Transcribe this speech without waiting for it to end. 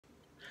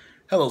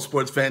Hello,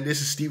 sports fan. This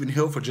is Stephen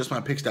Hill for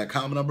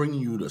JustMyPicks.com, and I'm bringing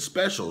you the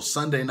special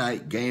Sunday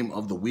night game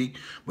of the week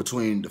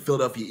between the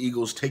Philadelphia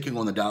Eagles taking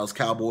on the Dallas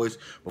Cowboys.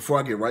 Before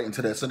I get right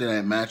into that Sunday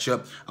night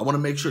matchup, I want to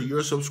make sure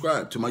you're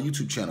subscribed to my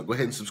YouTube channel. Go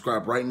ahead and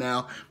subscribe right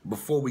now.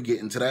 Before we get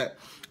into that,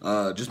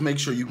 just make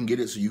sure you can get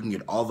it so you can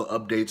get all the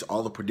updates,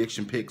 all the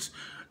prediction picks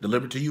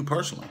delivered to you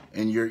personally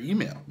in your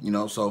email.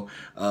 So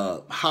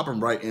hopping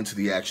right into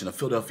the action. The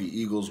Philadelphia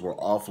Eagles were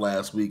off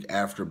last week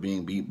after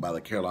being beat by the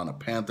Carolina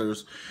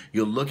Panthers.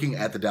 You're looking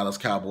at the Dallas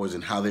Cowboys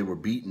and how they were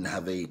beaten, how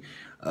they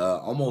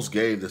almost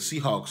gave the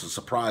Seahawks a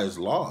surprise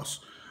loss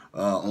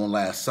on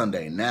last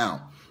Sunday.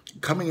 Now,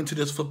 coming into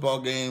this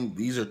football game,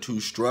 these are two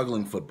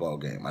struggling football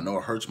games. I know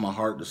it hurts my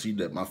heart to see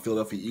that my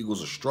Philadelphia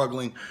Eagles are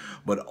struggling,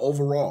 but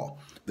overall,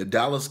 the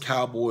Dallas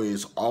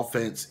Cowboys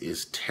offense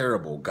is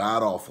terrible,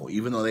 god-awful.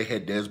 Even though they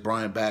had Dez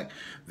Bryant back,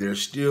 they're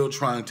still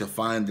trying to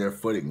find their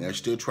footing. They're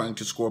still trying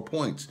to score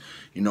points.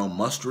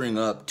 Mustering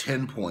up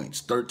 10 points,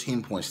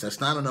 13 points.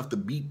 That's not enough to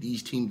beat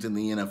these teams in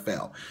the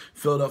NFL.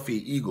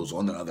 Philadelphia Eagles,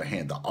 on the other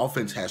hand, the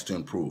offense has to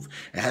improve.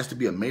 It has to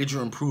be a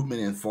major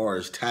improvement as far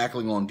as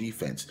tackling on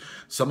defense.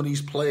 Some of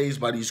these plays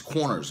by these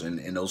corners,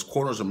 and those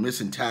corners are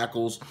missing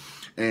tackles,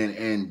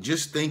 and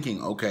just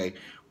thinking, okay,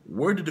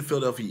 where did the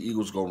Philadelphia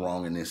Eagles go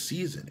wrong in this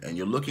season? And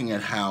you're looking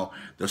at how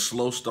the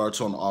slow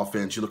starts on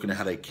offense. You're looking at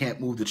how they can't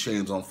move the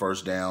chains on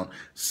first down,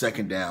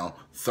 second down,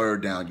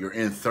 third down. You're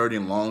in third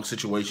and long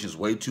situations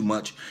way too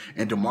much.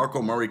 And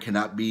DeMarco Murray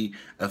cannot be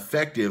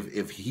effective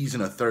if he's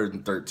in a 3rd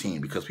and 13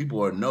 because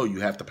people know you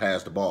have to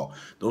pass the ball.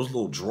 Those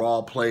little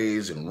draw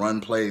plays and run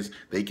plays,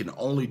 they can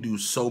only do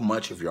so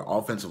much if your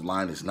offensive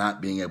line is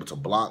not being able to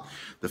block.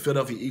 The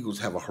Philadelphia Eagles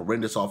have a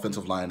horrendous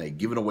offensive line. They've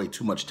given away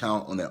too much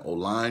talent on that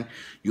O-line.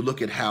 You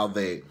look at how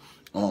they,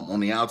 on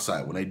the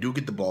outside, when they do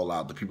get the ball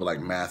out, the people like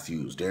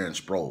Matthews, Darren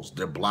Sproles,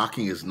 their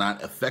blocking is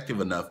not effective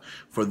enough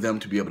for them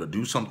to be able to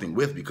do something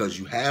with because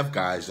you have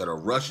guys that are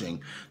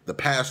rushing the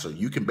passer.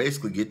 You can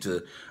basically get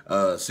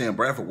to Sam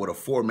Bradford with a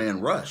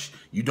 4-man rush.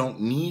 You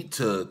don't need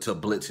to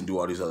blitz and do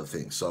all these other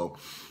things. So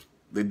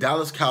the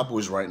Dallas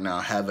Cowboys right now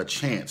have a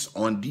chance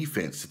on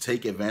defense to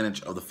take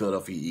advantage of the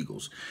Philadelphia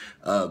Eagles.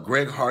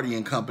 Greg Hardy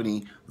and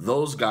company,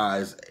 those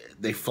guys,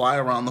 they fly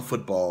around the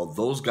football.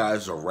 Those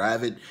guys are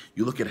rabid.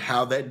 You look at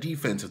how that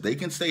defense, if they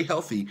can stay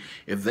healthy,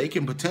 if they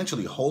can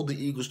potentially hold the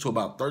Eagles to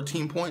about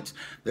 13 points,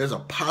 there's a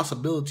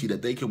possibility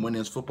that they can win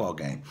this football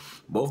game.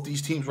 Both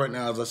these teams right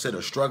now, as I said,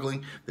 are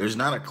struggling. There's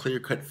not a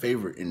clear-cut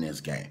favorite in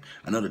this game.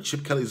 I know that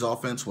Chip Kelly's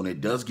offense, when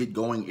it does get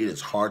going, it is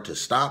hard to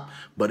stop,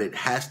 but it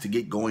has to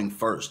get going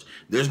first.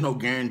 There's no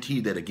guarantee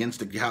that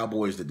against the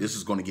Cowboys that this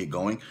is going to get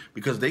going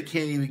because they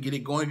can't even get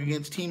it going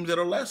against teams that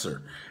are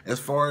lesser as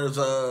far as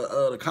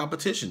the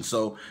competition.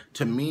 So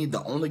to me,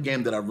 the only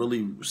game that I've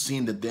really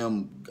seen that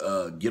them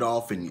get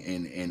off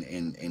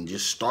and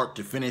just start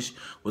to finish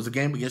was the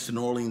game against the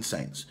New Orleans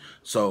Saints.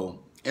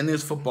 So in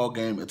this football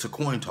game, it's a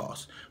coin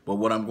toss. But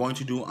what I'm going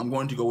to do, I'm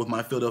going to go with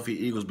my Philadelphia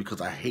Eagles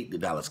because I hate the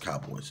Dallas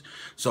Cowboys.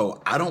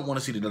 So I don't want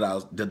to see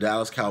the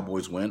Dallas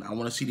Cowboys win. I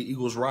want to see the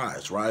Eagles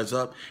rise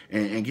up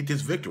and get this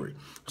victory.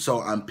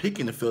 So I'm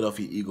picking the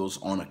Philadelphia Eagles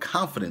on a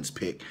confidence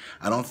pick.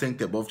 I don't think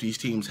that both these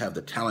teams have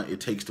the talent it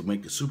takes to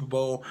make the Super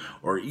Bowl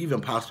or even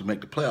possibly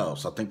make the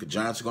playoffs. I think the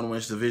Giants are going to win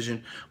this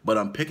division, but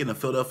I'm picking the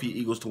Philadelphia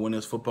Eagles to win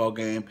this football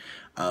game.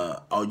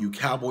 All you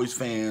Cowboys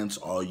fans,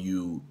 all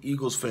you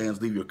Eagles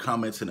fans, leave your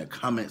comments in the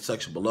comment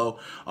section below.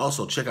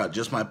 Also, check out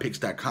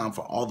JustMyPicks.com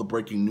for all the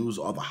breaking news,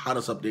 all the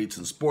hottest updates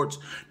in sports.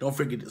 Don't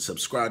forget to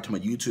subscribe to my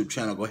YouTube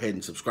channel. Go ahead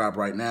and subscribe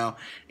right now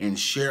and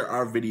share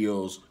our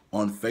videos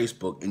on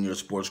Facebook in your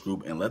sports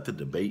group and let the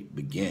debate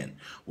begin.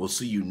 We'll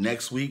see you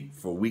next week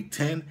for Week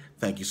 10.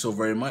 Thank you so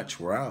very much.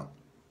 We're out.